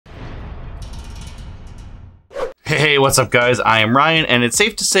Hey, what's up guys? I am Ryan, and it's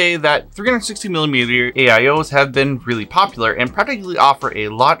safe to say that 360mm AIOs have been really popular and practically offer a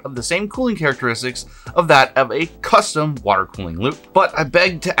lot of the same cooling characteristics of that of a custom water cooling loop. But I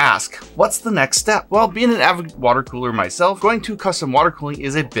beg to ask, what's the next step? Well, being an avid water cooler myself, going to custom water cooling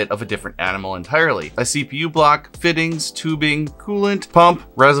is a bit of a different animal entirely. A CPU block, fittings, tubing, coolant, pump,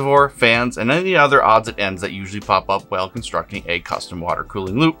 reservoir, fans, and any other odds and ends that usually pop up while constructing a custom water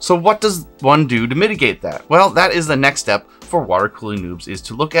cooling loop. So what does one do to mitigate that? Well, that is the next step for water cooling noobs, is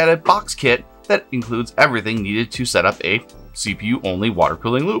to look at a box kit that includes everything needed to set up a CPU only water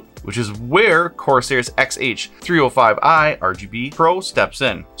cooling loop, which is where Corsair's XH305i RGB Pro steps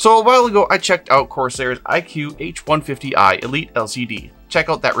in. So a while ago I checked out Corsair's iCUE H150i Elite LCD. Check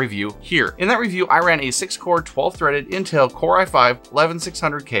out that review here. In that review, I ran a 6-core, 12-threaded Intel Core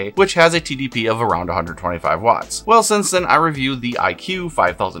i5-11600K, which has a TDP of around 125 watts. Well, since then, I reviewed the iCUE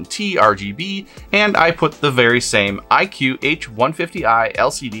 5000T RGB, and I put the very same iCUE H150i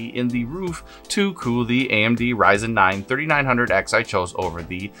LCD in the roof to cool the AMD Ryzen 9 3900X I chose over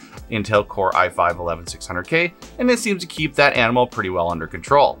the Intel Core i5-11600K, and it seems to keep that animal pretty well under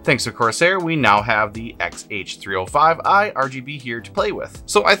control. Thanks to Corsair, we now have the XH305i RGB here to play with.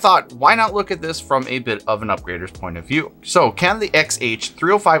 So I thought, why not look at this from a bit of an upgrader's point of view? So can the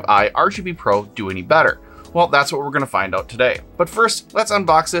XH305i RGB Pro do any better? Well, that's what we're going to find out today. But first, let's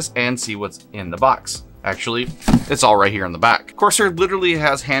unbox this and see what's in the box. Actually, it's all right here in the back. Corsair literally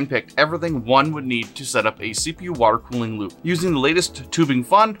has handpicked everything one would need to set up a CPU water cooling loop using the latest tubing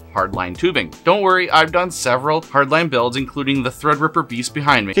fun, Hardline tubing. Don't worry, I've done several Hardline builds, including the Threadripper beast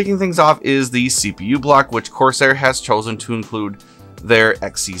behind me. Kicking things off is the CPU block, which Corsair has chosen to include their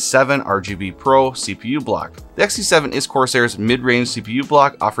XC7 RGB Pro CPU block. The XC7 is Corsair's mid-range CPU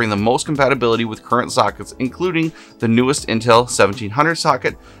block, offering the most compatibility with current sockets, including the newest Intel 1700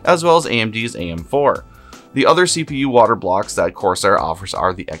 socket, as well as AMD's AM4. The other CPU water blocks that Corsair offers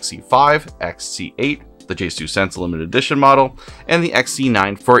are the XC5, XC8, the J2 Sense limited edition model, and the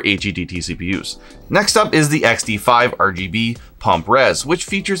XC9 for AGDT CPUs. Next up is the XD5 RGB Pump Res, which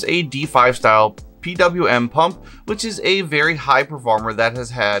features a D5 style PWM pump, which is a very high performer that has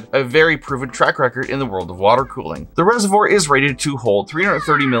had a very proven track record in the world of water cooling. The reservoir is rated to hold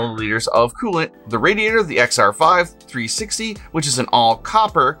 330 milliliters of coolant. The radiator, the XR5 360, which is an all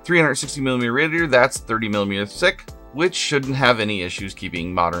copper 360 millimeter radiator that's 30 millimeters thick, which shouldn't have any issues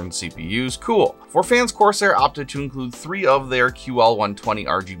keeping modern CPUs cool. For fans, Corsair opted to include 3 of their QL120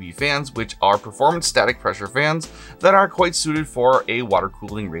 RGB fans, which are performance static pressure fans that are quite suited for a water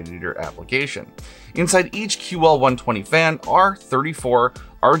cooling radiator application. Inside each QL120 fan are 34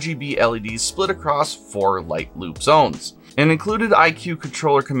 RGB LEDs split across 4 light loop zones. An included iCUE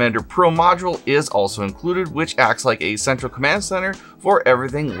Controller Commander Pro module is also included, which acts like a central command center for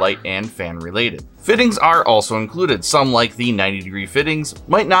everything light and fan related. Fittings are also included. Some, like the 90-degree fittings,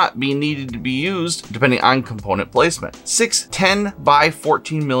 might not be needed to be used depending on component placement. 6 10 by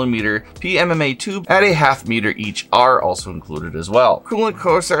 14 millimeter PMMA tube at a half meter each are also included as well. Coolant,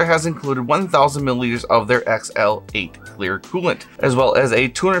 Corsair has included 1000 milliliters of their XL8 clear coolant, as well as a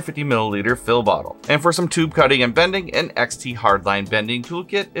 250 milliliter fill bottle. And for some tube cutting and bending, an XT Hardline bending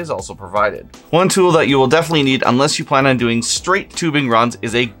toolkit is also provided. One tool that you will definitely need unless you plan on doing straight tubing runs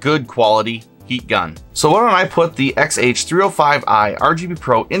is a good quality heat gun. So why don't I put the XH305i RGB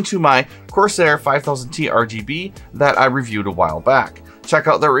Pro into my Corsair 5000T RGB that I reviewed a while back. Check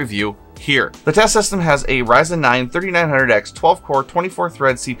out that review here. The test system has a Ryzen 9 3900X 12-core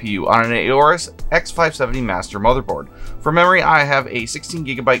 24-thread CPU on an AIOs X570 master motherboard. For memory, I have a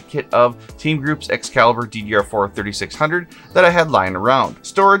 16GB kit of Team Group's Excalibur DDR4 3600 that I had lying around.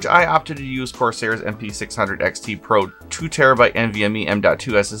 Storage, I opted to use Corsair's MP600 XT Pro 2TB NVMe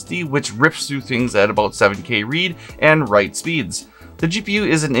M.2 SSD, which rips through things at about 7K read and write speeds. The GPU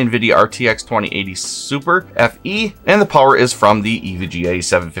is an NVIDIA RTX 2080 Super FE, and the power is from the EVGA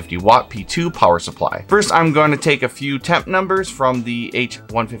 750W P2 power supply. First, I'm going to take a few temp numbers from the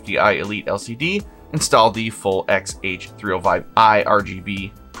H150i Elite LCD, install the full XH305i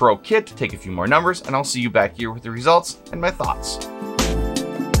RGB Pro kit, take a few more numbers, and I'll see you back here with the results and my thoughts.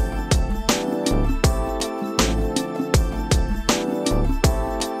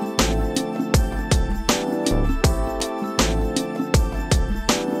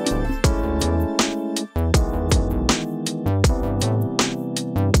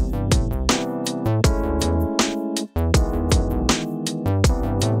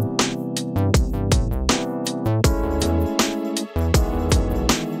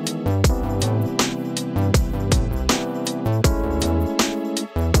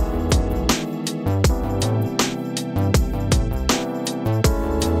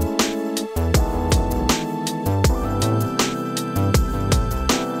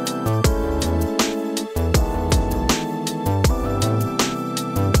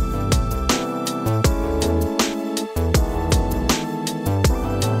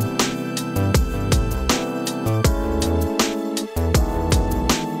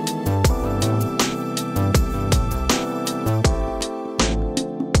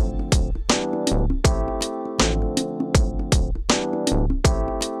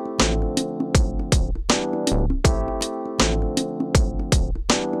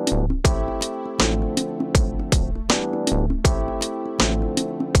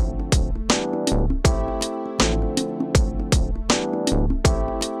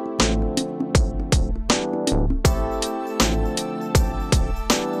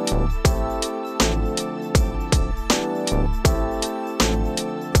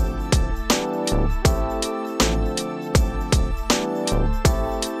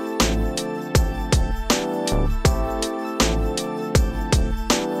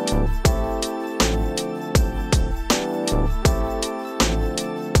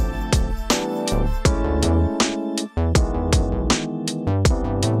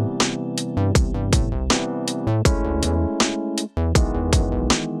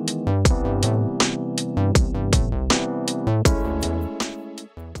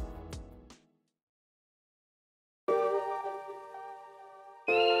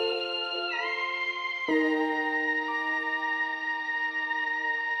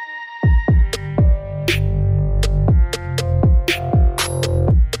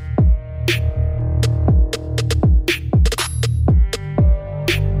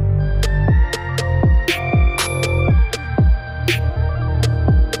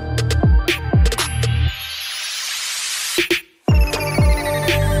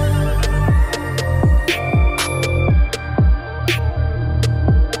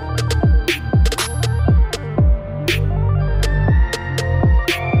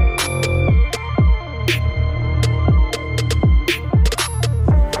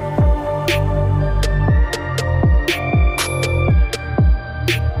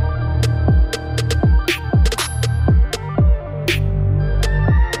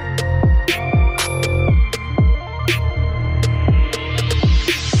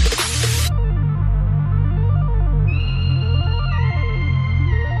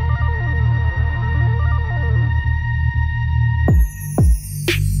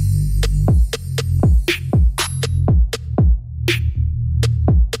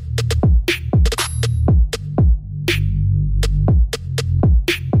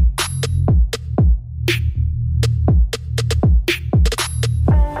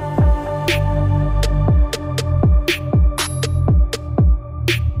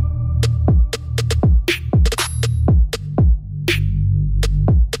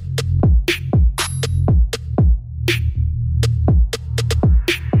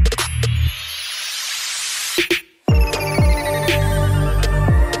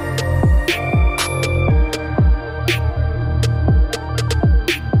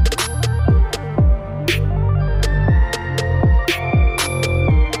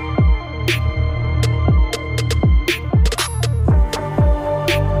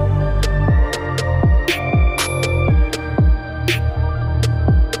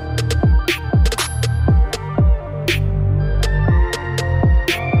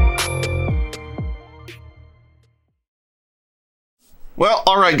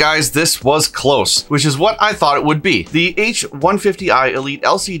 Alright guys, this was close, which is what I thought it would be. The H150i Elite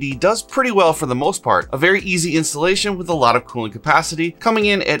LCD does pretty well for the most part. A very easy installation with a lot of cooling capacity, coming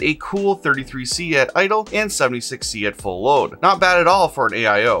in at a cool 33C at idle and 76C at full load. Not bad at all for an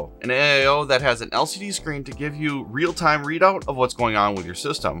AIO. An AIO that has an LCD screen to give you real-time readout of what's going on with your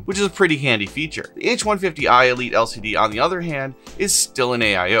system, which is a pretty handy feature. The H150i Elite LCD, on the other hand, is still an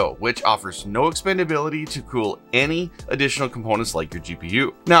AIO, which offers no expandability to cool any additional components like your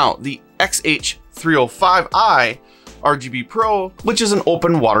GPU. Now, the XH305i RGB Pro, which is an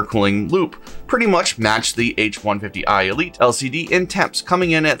open water cooling loop, pretty much matched the H150i Elite LCD in temps,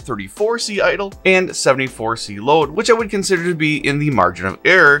 coming in at 34C idle and 74C load, which I would consider to be in the margin of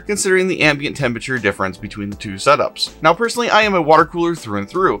error considering the ambient temperature difference between the two setups. Now personally, I am a water cooler through and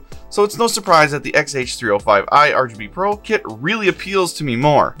through, so it's no surprise that the XH305i RGB Pro kit really appeals to me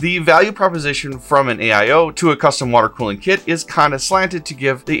more. The value proposition from an AIO to a custom water cooling kit is kinda slanted to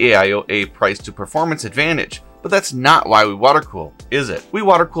give the AIO a price to performance advantage. But that's not why we water cool, is it? We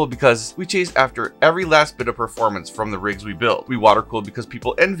water cool because we chase after every last bit of performance from the rigs we build. We water cool because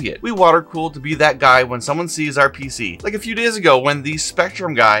people envy it. We water cool to be that guy when someone sees our PC. Like a few days ago when the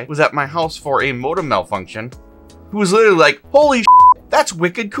Spectrum guy was at my house for a modem malfunction, who was literally like, holy shit, that's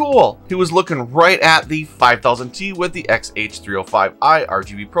wicked cool. He was looking right at the 5000T with the XH305i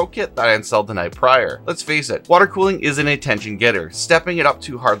RGB Pro kit that I installed the night prior. Let's face it, water cooling is an attention getter. Stepping it up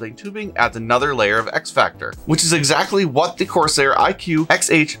to hardline tubing adds another layer of X factor, which is exactly what the Corsair iCUE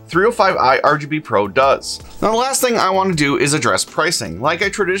XH305i RGB Pro does. Now the last thing I want to do is address pricing. Like I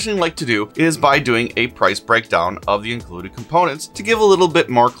traditionally like to do is by doing a price breakdown of the included components to give a little bit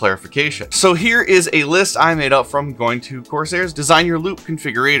more clarification. So here is a list I made up from going to Corsair's Design Your Loop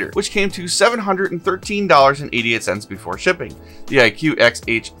configurator, which came to $713.88 before shipping. The iCUE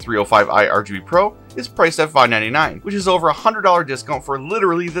XH305i RGB Pro is priced at $599, which is over a $100 discount for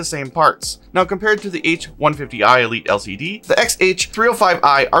literally the same parts. Now compared to the H150i Elite LCD, the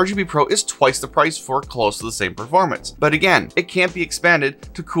XH305i RGB Pro is twice the price for close to the same performance. But again, it can't be expanded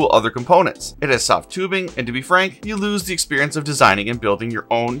to cool other components. It has soft tubing, and to be frank, you lose the experience of designing and building your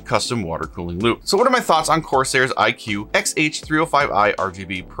own custom water cooling loop. So what are my thoughts on Corsair's iCUE XH305i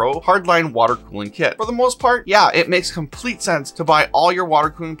RGB Pro hardline water cooling kit? For the most part, yeah, it makes complete sense to buy all your water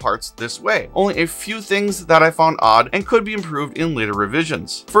cooling parts this way. Only a few things that I found odd and could be improved in later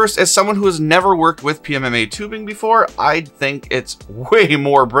revisions. First, as someone who has never worked with PMMA tubing before, I think it's way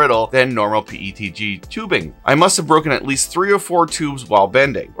more brittle than normal PETG tubing. I must have broken at least 3 or 4 tubes while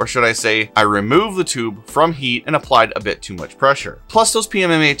bending, or should I say, I removed the tube from heat and applied a bit too much pressure. Plus, those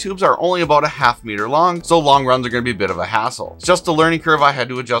PMMA tubes are only about a ½ meter long, so long runs are going to be a bit of a hassle. It's just a learning curve I had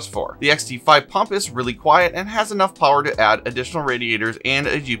to adjust for. The XT5 pump is really quiet and has enough power to add additional radiators and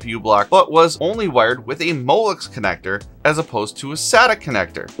a GPU block, but was only wired with a Molex connector as opposed to a SATA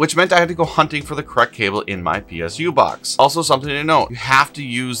connector, which meant I had to go hunting for the correct cable in my PSU box. Also something to note, you have to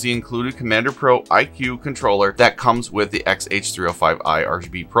use the included Commander Pro iCUE controller that comes with the XH305i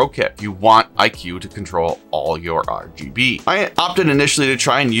RGB Pro kit. You want iCUE to control all your RGB. I opted initially to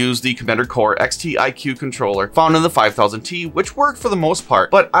try and use the Commander Core XT iCUE controller found in the 5000T, which worked for the most part,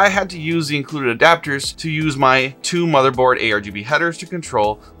 but I had to use the included adapters to use my 2 motherboard ARGB headers to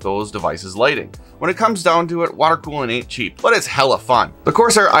control those devices' lighting. When it comes down to it, water cooling ain't cheap, but it's hella fun. The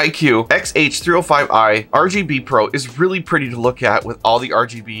Corsair iCUE XH305i RGB Pro is really pretty to look at, with all the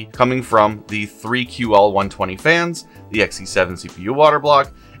RGB coming from the 3 QL120 fans, the XE7 CPU water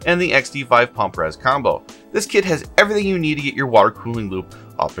block, and the XT5 pump res combo. This kit has everything you need to get your water cooling loop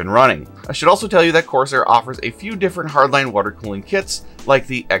up and running. I should also tell you that Corsair offers a few different hardline water cooling kits, like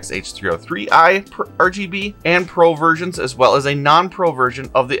the XH303i RGB and Pro versions, as well as a non-Pro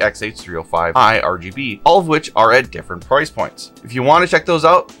version of the XH305i RGB, all of which are at different price points. If you want to check those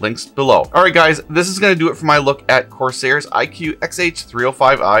out, links below. Alright guys, this is going to do it for my look at Corsair's iCUE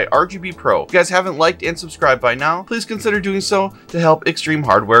XH305i RGB Pro. If you guys haven't liked and subscribed by now, please consider doing so to help Extreme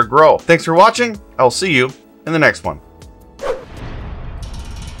Hardware grow. Thanks for watching. I'll see you in the next one.